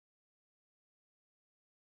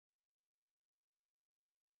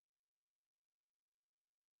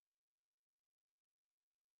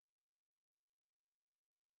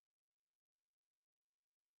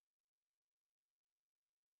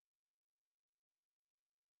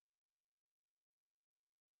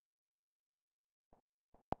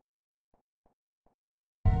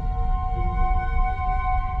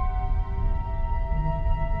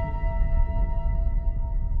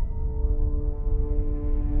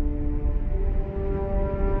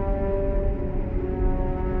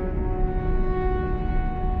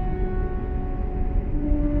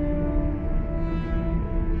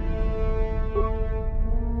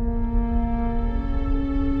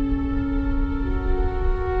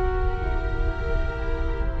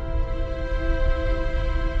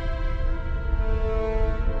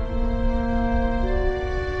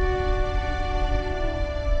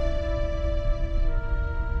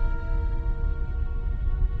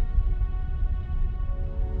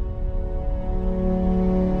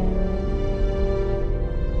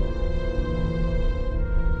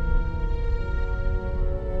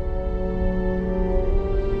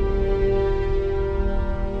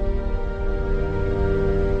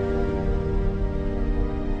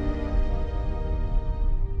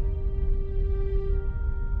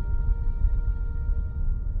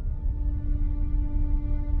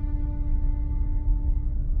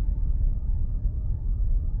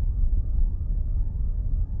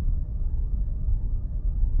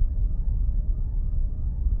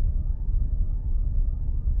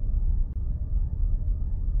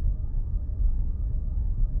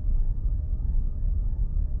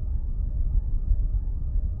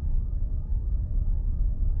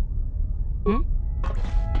Hmm?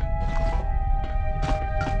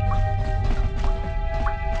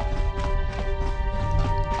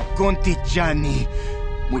 Kontigiani,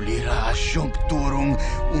 mulira siyong turong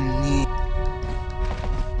umni.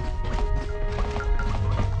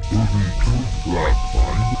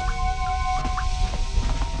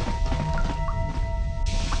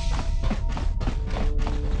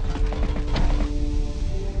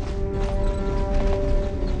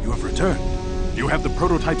 You have returned. Do you have the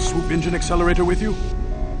prototype swoop engine accelerator with you?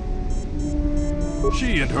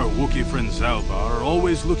 She and her Wookiee friend Zalba are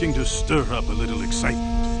always looking to stir up a little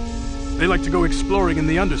excitement. They like to go exploring in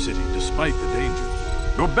the Undercity, despite the danger.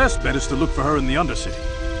 Your best bet is to look for her in the Undercity,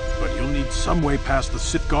 but you'll need some way past the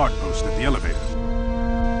Sith guard post at the elevator.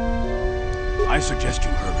 I suggest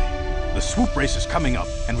you hurry. The swoop race is coming up,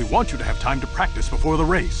 and we want you to have time to practice before the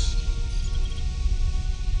race.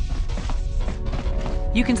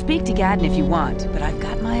 You can speak to Gadden if you want, but I've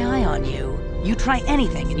got my eye on you. You try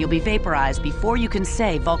anything and you'll be vaporized before you can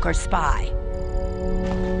say Vulkar's spy.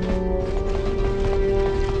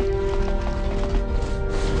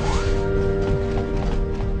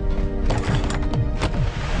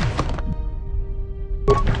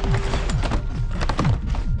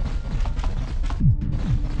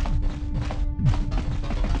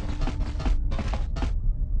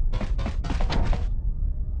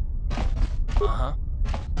 Uh-huh.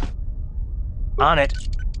 On it.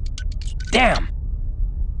 Damn!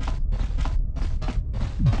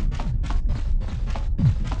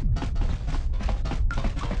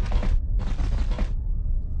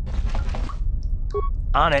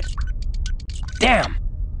 On it. Damn!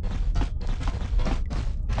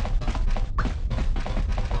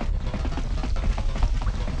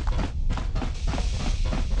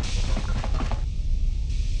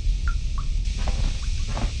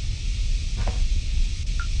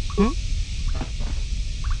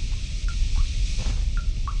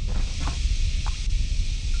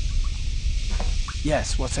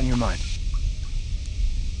 Yes, what's on your mind?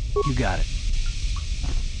 You got it.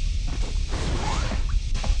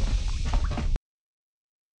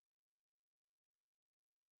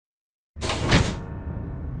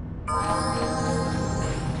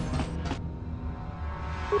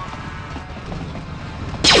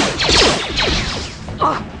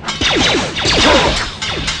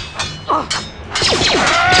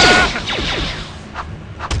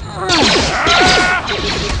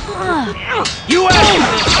 You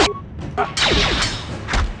out!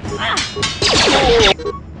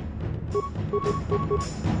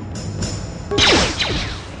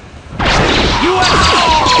 You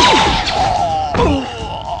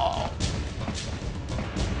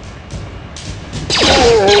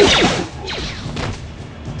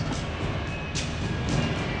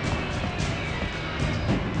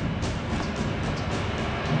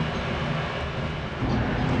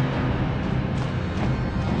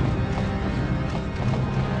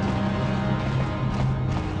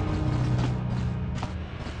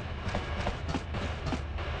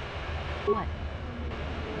What?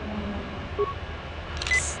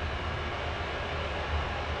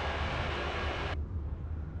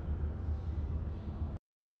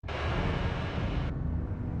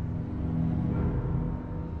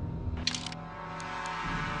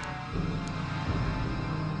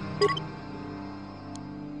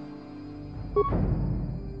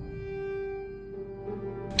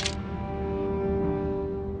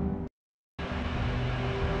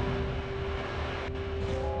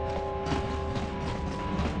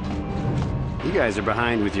 You guys are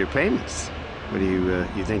behind with your payments. What do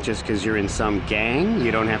you think just because you're in some gang,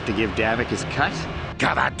 you don't have to give Davik his cut?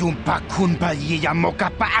 Karadumpa kunpa yiyamoka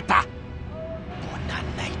paata.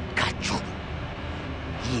 Bonanay kachu.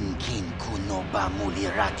 Hinkin kuno ba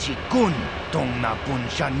mulirachi kun tong na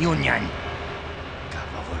punshan yunyan.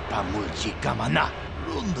 Kavavol pa mulchi kamana.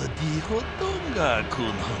 Runda dijo tonga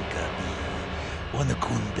kun hongkami. Wana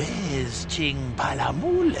kun bez ching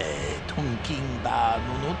palamule tongking ba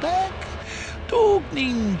nunotak.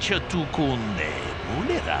 Tugning chatukune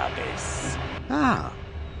mulerabes. Ah,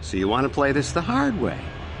 so you want to play this the hard way.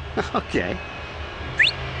 Okay.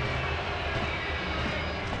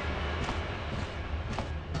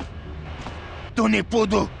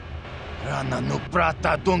 Tunipudu. Rana no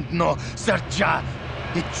prata dungno serja.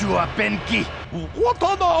 Ichua penki.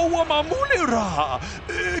 Watana wama mulera.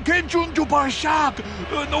 Kenchun jupashak.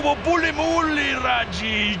 No bule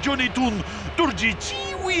muleraji. Jonitun turji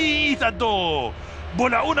chiwi itado.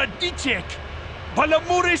 Bola una dichek.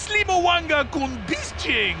 Balamure slimo wanga kun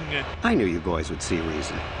bisching. I knew you boys would see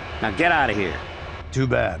reason. Now get out of here. Too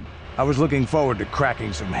bad. I was looking forward to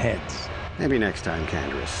cracking some heads. Maybe next time,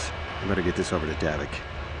 Canderous. I better get this over to Davik.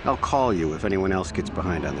 I'll call you if anyone else gets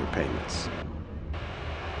behind on their payments.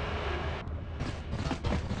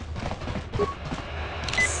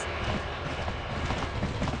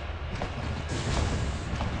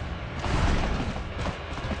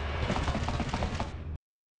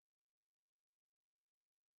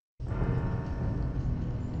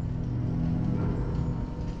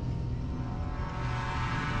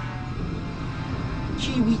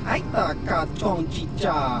 Chiwi aita ka chong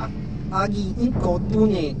chicha. Agi inko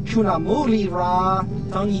tune chuna muri ra.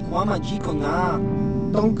 Tangi wama jiko na.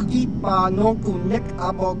 Donk ipa nonku nek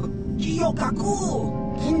abog. Jiyo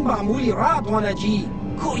kaku. Kinba muri ra dwana ji.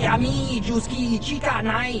 Kuyami juski chika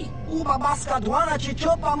nai. Uba baska dwana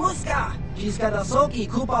chichopa muska. Jiska da soki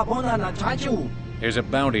kupa bona na chachu. There's a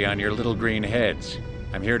bounty on your little green heads.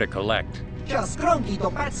 I'm here to collect. Just grunky to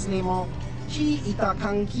pets nemo. Chi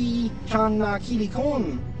itakanki chana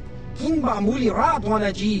kilikon. Kinba muli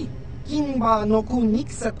radwana ji. Kinba noku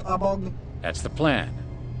nixet abog. That's the plan.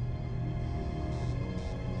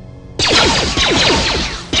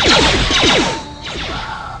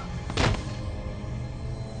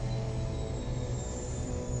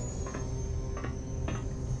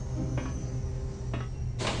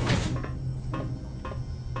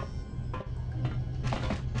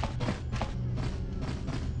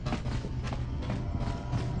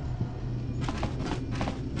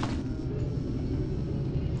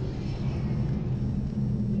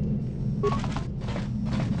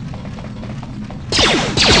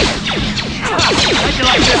 How'd you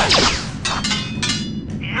like that?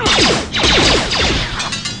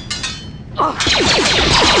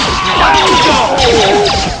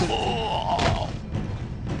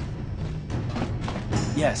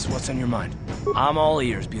 Yes, what's on your mind? I'm all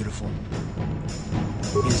ears, beautiful.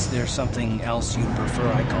 Is there something else you'd prefer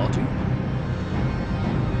I called you?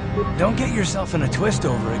 Don't get yourself in a twist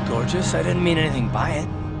over it, gorgeous. I didn't mean anything by it.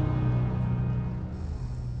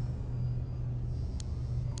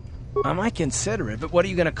 I might consider it, but what are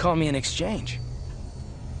you gonna call me in exchange?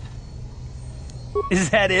 Is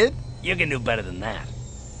that it? You can do better than that.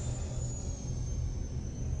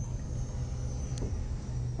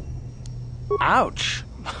 Ouch.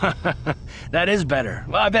 That is better.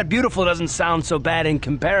 Well, I bet beautiful doesn't sound so bad in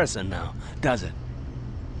comparison now, does it?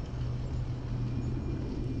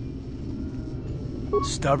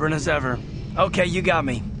 Stubborn as ever. Okay, you got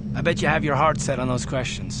me. I bet you have your heart set on those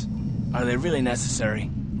questions. Are they really necessary?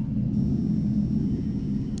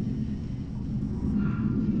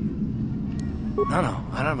 No,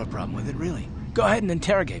 I don't have a problem with it, really. Go ahead and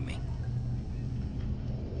interrogate me.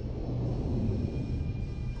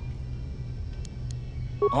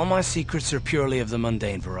 All my secrets are purely of the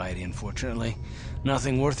mundane variety, unfortunately.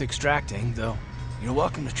 Nothing worth extracting, though you're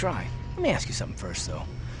welcome to try. Let me ask you something first, though.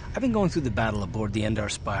 I've been going through the battle aboard the Endar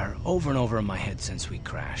Spire over and over in my head since we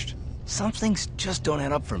crashed. Some things just don't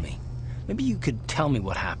add up for me. Maybe you could tell me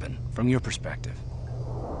what happened, from your perspective.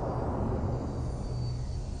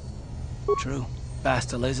 True.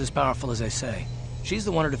 Bastila is as powerful as they say. She's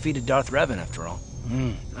the one who defeated Darth Revan, after all.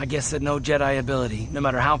 I guess that no Jedi ability, no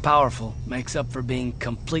matter how powerful, makes up for being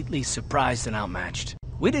completely surprised and outmatched.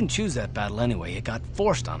 We didn't choose that battle anyway. It got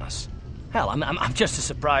forced on us. Hell, I'm just as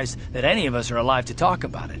surprised that any of us are alive to talk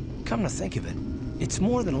about it. Come to think of it, it's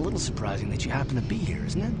more than a little surprising that you happen to be here,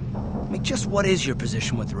 isn't it? I mean, just what is your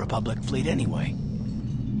position with the Republic fleet anyway?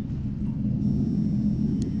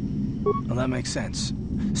 Well, that makes sense.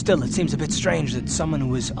 Still, it seems a bit strange that someone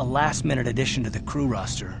who is a last-minute addition to the crew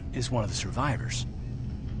roster is one of the survivors.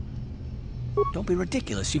 Don't be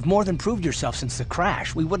ridiculous. You've more than proved yourself since the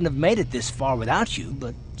crash. We wouldn't have made it this far without you,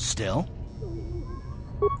 but still.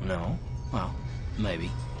 No? Well,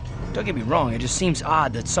 maybe. Don't get me wrong, it just seems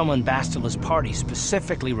odd that someone Bastila's party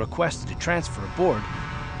specifically requested to transfer aboard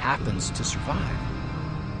happens to survive.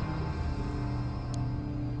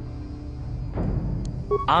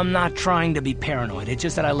 I'm not trying to be paranoid. It's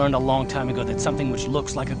just that I learned a long time ago that something which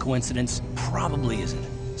looks like a coincidence probably isn't.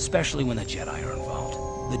 Especially when the Jedi are involved.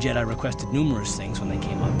 The Jedi requested numerous things when they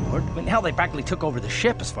came on board. I mean, hell, they practically took over the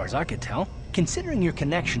ship as far as I could tell. Considering your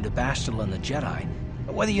connection to Bastila and the Jedi,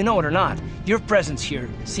 whether you know it or not, your presence here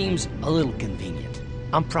seems a little convenient.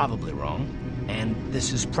 I'm probably wrong, and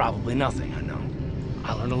this is probably nothing, I know.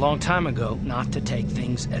 I learned a long time ago not to take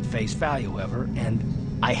things at face value, however, and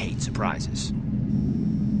I hate surprises.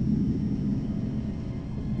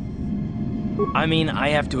 I mean, I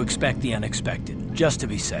have to expect the unexpected, just to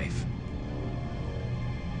be safe.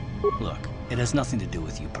 Look, it has nothing to do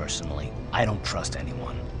with you personally. I don't trust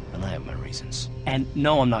anyone, and I have my reasons. And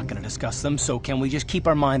no, I'm not going to discuss them, so can we just keep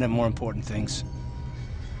our mind on more important things?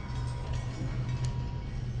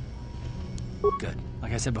 Good.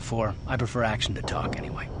 Like I said before, I prefer action to talk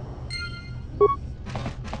anyway.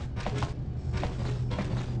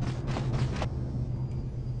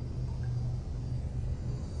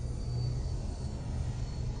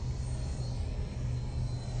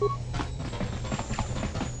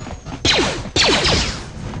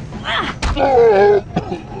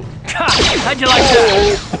 How'd you like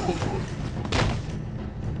that?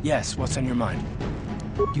 Yes, what's on your mind?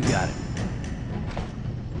 You got it.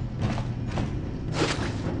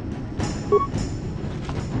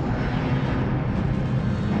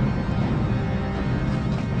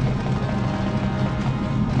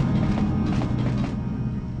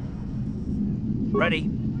 Ready?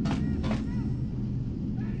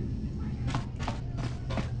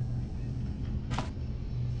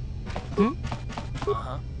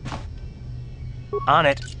 Uh-huh. On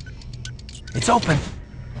it. It's open.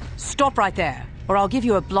 Stop right there, or I'll give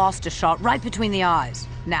you a blaster shot right between the eyes.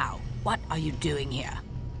 Now, what are you doing here?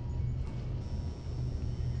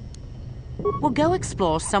 Well, go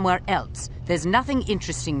explore somewhere else. There's nothing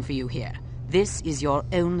interesting for you here. This is your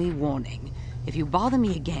only warning. If you bother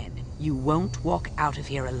me again, you won't walk out of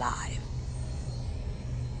here alive.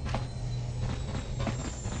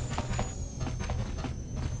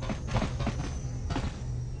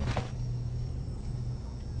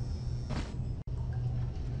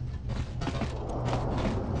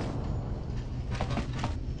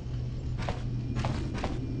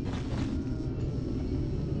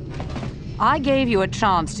 I gave you a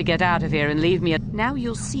chance to get out of here and leave me. Now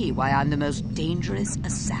you'll see why I'm the most dangerous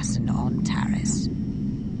assassin on Taris.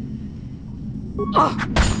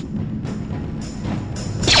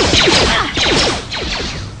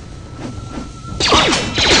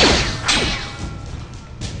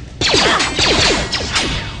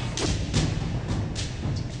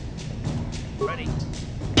 Ready?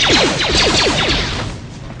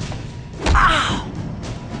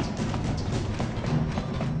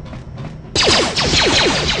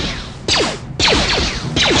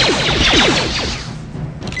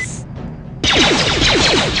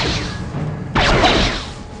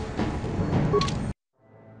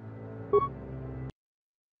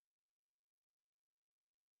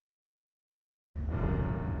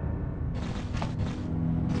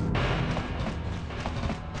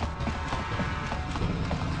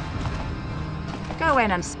 Go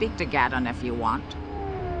in and speak to Gaddon if you want.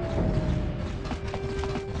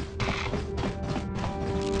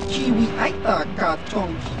 Chiwi aita ka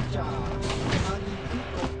chong chicha.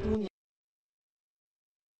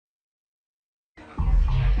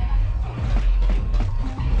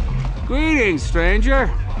 Greetings, stranger.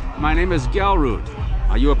 My name is Gelrud.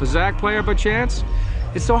 Are you a Pazaak player by chance?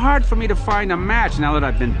 It's so hard for me to find a match now that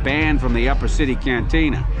I've been banned from the Upper City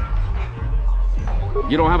Cantina.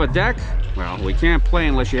 You don't have a deck? Well, we can't play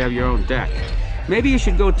unless you have your own deck. Maybe you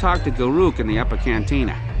should go talk to Garuk in the Upper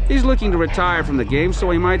Cantina. He's looking to retire from the game, so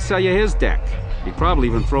he might sell you his deck. He'd probably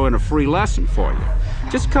even throw in a free lesson for you.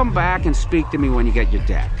 Just come back and speak to me when you get your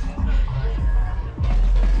deck.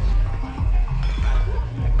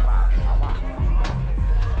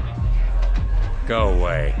 Go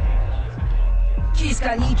away.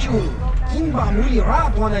 Chiska nichu. Kimba muli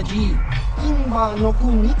rapwanaji. Kimba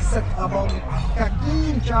noku nixet abon.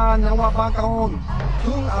 Kakincha nawabakaon.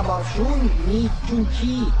 Tung abashun ni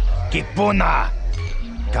chunchi. Kipuna!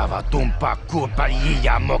 Kavatumpa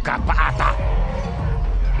kurpaiya mokapaata!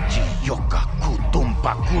 Chiyoka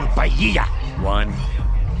kutumpa kurpaiya! One.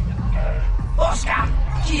 Oscar!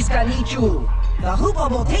 Chiska nichu. La hupa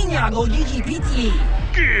botenya go jiji piti.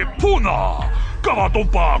 Kipuna!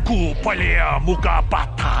 Kavatumpa ku palea muka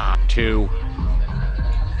pata. Two.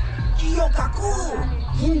 Chiyokaku.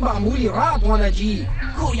 Kimba muli rapwanaji.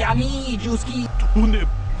 Kuyami juski. Une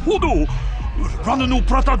pudu! Rananu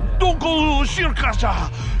prata donko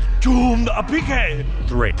shirkasha! Jum apike!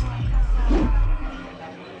 Three.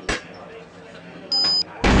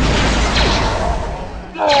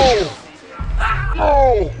 No!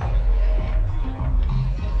 No!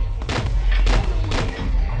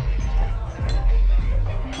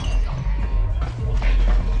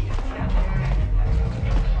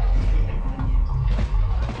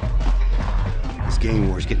 This gang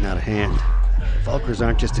war's getting out of hand. Vulkars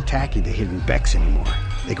aren't just attacking the hidden Becks anymore.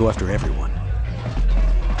 They go after everyone.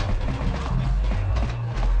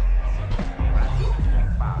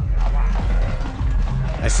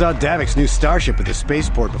 I saw Davik's new starship at the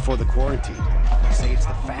spaceport before the quarantine. They say it's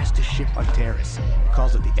the fastest ship on Taris. He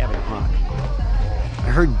calls it the Ebon Hawk. I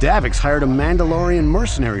heard Davik's hired a Mandalorian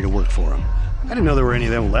mercenary to work for him. I didn't know there were any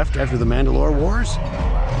of them left after the Mandalore Wars.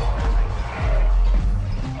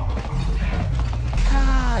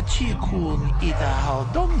 Chikun ita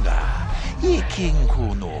haldonga. Iking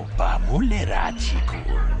kuno pamulera chikun.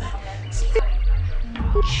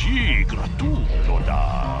 Chi gratulo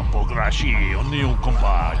da pograshi onion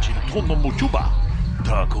kompa chintono muchuba.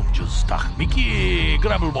 Ta kumjus miki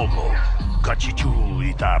grabel mogo. Kachichu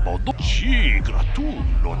ita bodo. Chi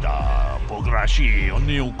gratulo da pograshi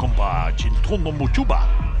onion kompa chintono muchuba.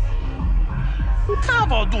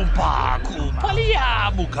 Kava dumpa ku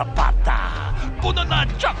palia mukapata. Bonana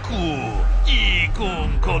chaku.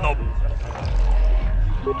 Ikun kono.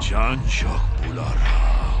 Chanchak bulara.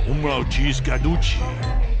 Umrao Gaducci,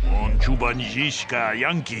 on Chubanjishka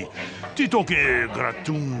Yankee, Titoke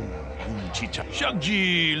Gratun, Chicha,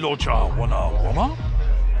 Shagji Locha Wana Wama,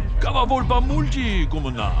 Kava Volpa Multi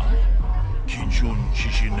Gumana, Kinchun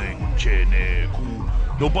Chishineng Chene Kun,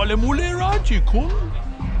 Nopale Mulera Chikun,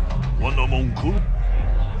 Wanamonku.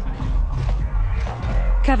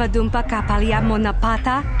 Kavadumpa Kapalia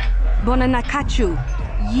Monapata, Bonanakachu,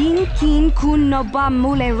 Yinkin Kun Noba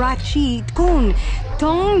Mulerachi Kun.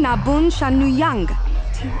 Tong nabun shanuyang.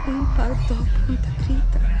 Ti umpa do punta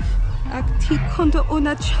krita. Ak ti kondo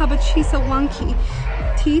ona chaba chisa wanki.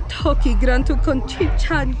 Ti toki grantu kon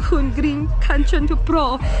chichan kun green kanchan tu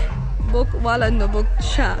pro. Bok wala no bok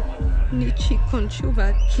cha. Nichi kon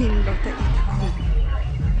chuva kin lota ita.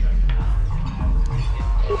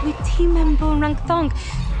 We team and rang thong.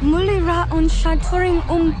 Mulira on shantoring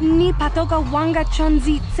ni patoga wanga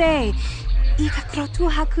chanzi tse. Ika krotu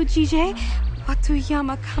hakujije.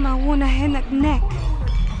 Watuyama kama wona henak nek.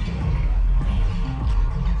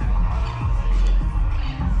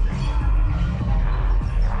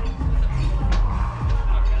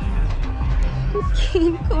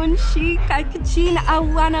 Kin kun shi kakchin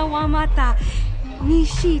awana wamata.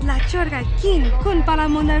 Nishi la chorga kin kun pala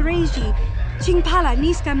mona reji. Ching pala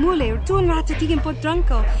niska mule tun ratatigin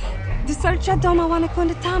podranko. Disarcha doma wana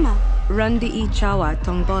kondatama. Rundi I chawa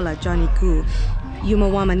tongbola Johnny Gu.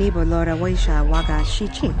 Yumawama nibo lora waisha waga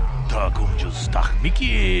shichin. Takum just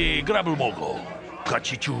miki grabel mogo.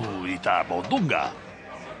 Kachichu ita bodunga.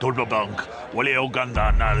 Tolbabank wale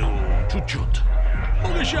oganda naru chuchut.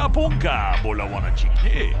 Mogasha ponka bola wana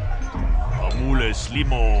chikne. Amule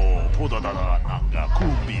slimo podadada nanga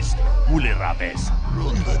kumbis mule rabes.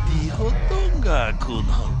 Runda di hodonga kun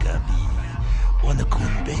hankabi. Wana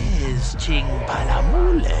kumbes ching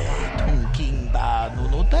palamule tunking ba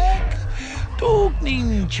nunotek.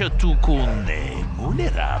 Tugning chatukunde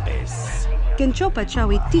mulerabes. Genchopa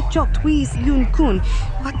chawi tichok twis lun kun.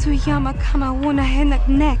 Watuyama kama wona henak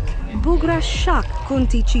nek. Bugra shak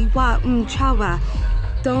kunti chiwa chawa.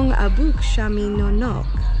 Dong abuk shami nonok.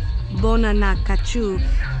 Bona na kachu.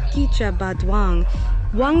 Kicha badwang.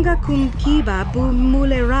 Wanga kum kiba bu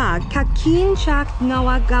mulera. Kakin chak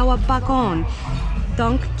nawagawa bakon.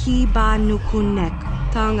 Donk kiba nukunek.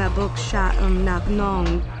 Tong abuk sha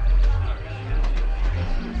nagnong.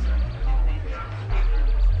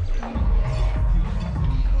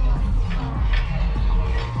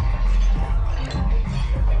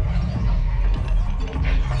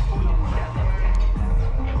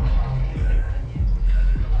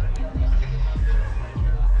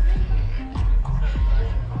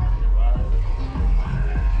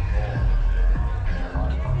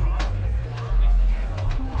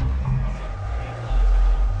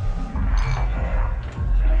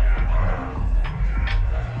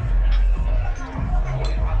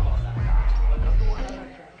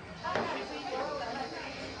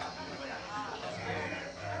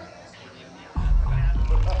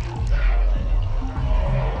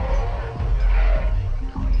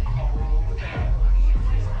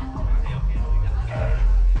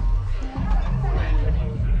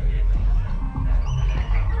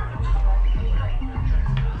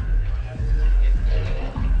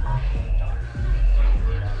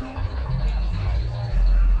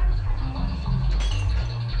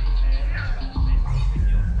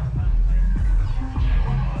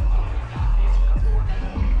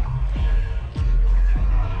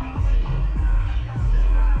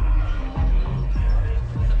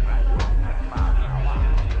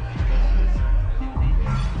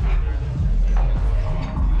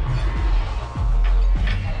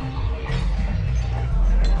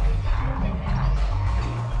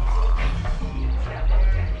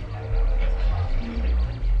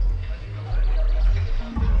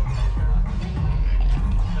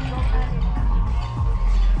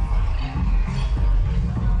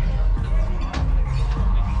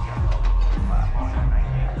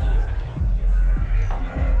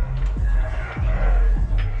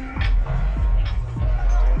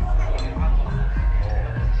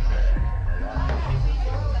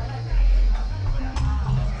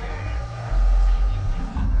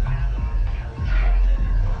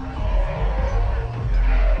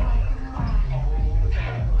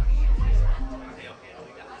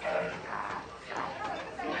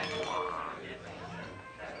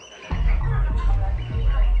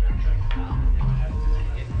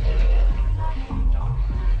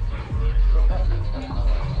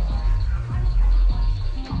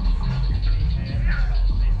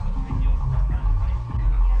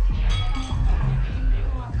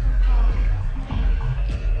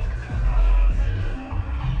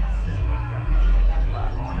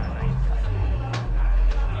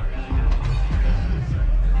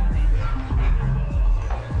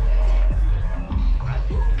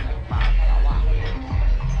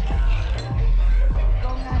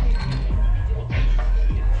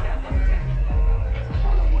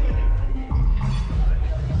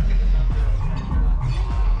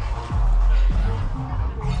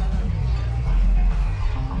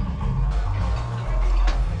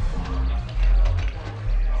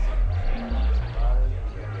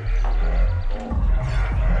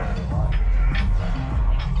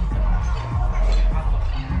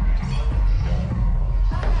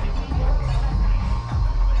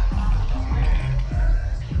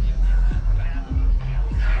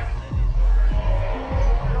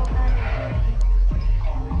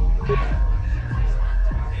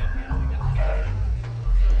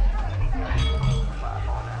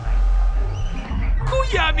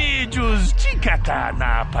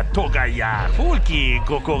 Togaya Fulki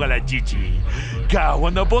Kokogala Gigi.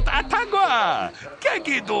 Kawanabot Atagwa.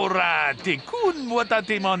 Kagidora Tikun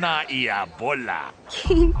Watatimona Iabola.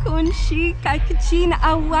 Kin kun shi kakchin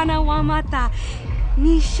awana wamata.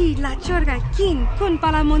 Nishi la chorga kin kun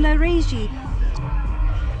palamona reji.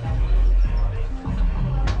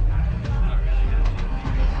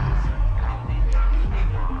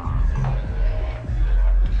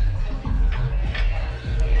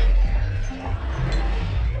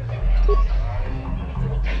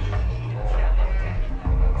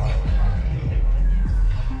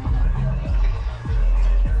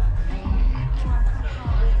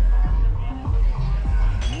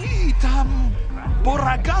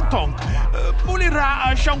 Boragatong,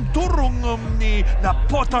 mulira siyang turong ni na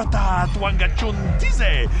potata tuangachun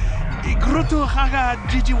tize. Igruto haga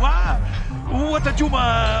jijiwa. Wata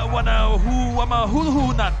juma wana hu wama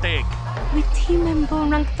hulu natek. Witimen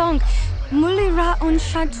borangtong. Mulira on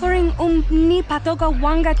shaturing ni patoga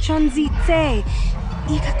wanga chonzi te.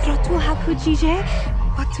 Ika krotu hakujije.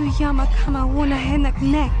 Watu yama kama wona henak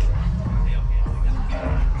nek.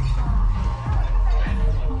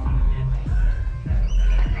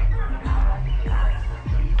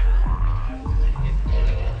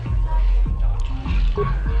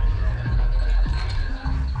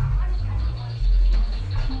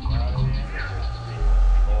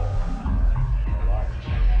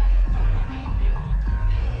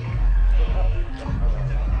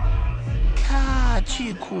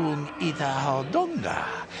 Chikun Itahodonga,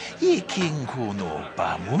 Iking Kuno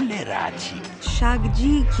Pamulerachi.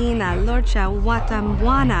 Shagji kina lorcha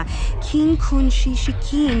watamwana. King kun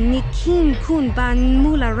shishikin ni king kun ban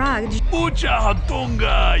mularaj. Ucha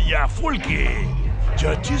Hodonga ya Fulki.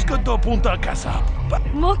 Chachiska do Punta Casap.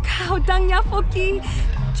 Mokao dang ya foki.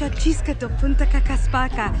 Chachiska do punta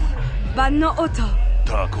kakaspaka. Bano oto.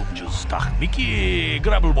 Takum justak Miki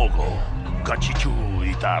Grabelmogo. Kachichu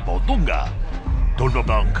Itabodunga.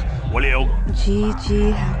 Tolbablank, Waleo.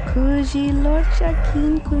 Gigi hakuji lorcha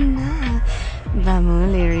kin kuna.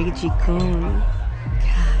 Bamuleri jikun.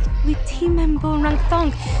 Witimembo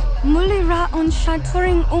rangthong. Mulira on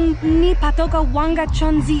shaturing ni patoga wanga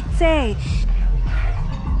chonzi tse.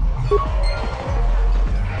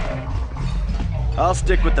 I'll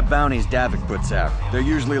stick with the bounties Davik puts out. They're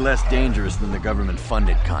usually less dangerous than the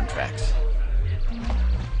government-funded contracts.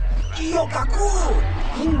 Kiyokaku!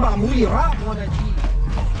 Kimba mulira wanaji.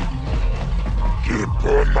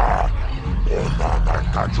 Kipona, Onana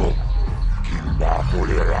Kajo, Kimba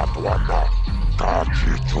mulira tuana,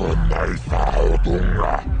 Kachicho naisa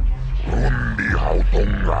haudunga, Rundi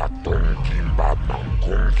haudunga ton Kimba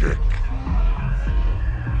nangkongkek.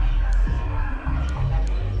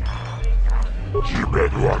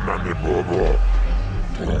 Jibeduana ni bobo,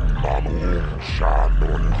 Tong mamung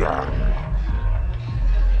shanunjang.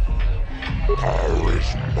 Aris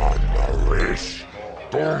manaris,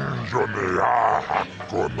 Tongjonea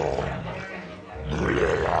hakono.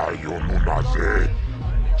 Mulera yonunaze,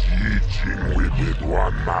 Jijing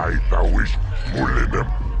wibiduana itawish mulinem.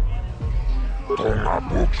 Tonga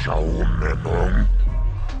buksha umenong,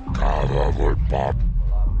 Kava volpap,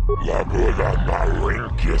 Labuda na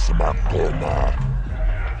rinkis matoma.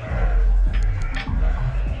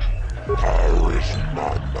 Aris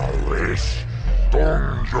manaris,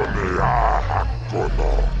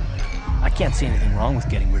 I can't see anything wrong with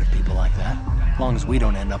getting rid of people like that, as long as we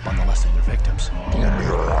don't end up on the list of their victims.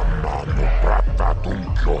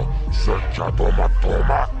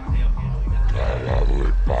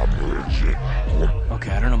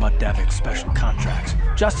 Okay, I don't know about Davik's special contracts.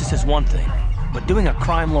 Justice is one thing, but doing a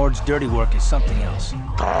crime lord's dirty work is something else.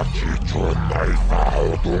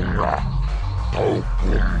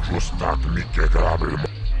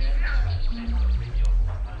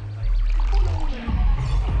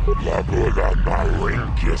 Labuda na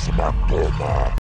rinkis matoma.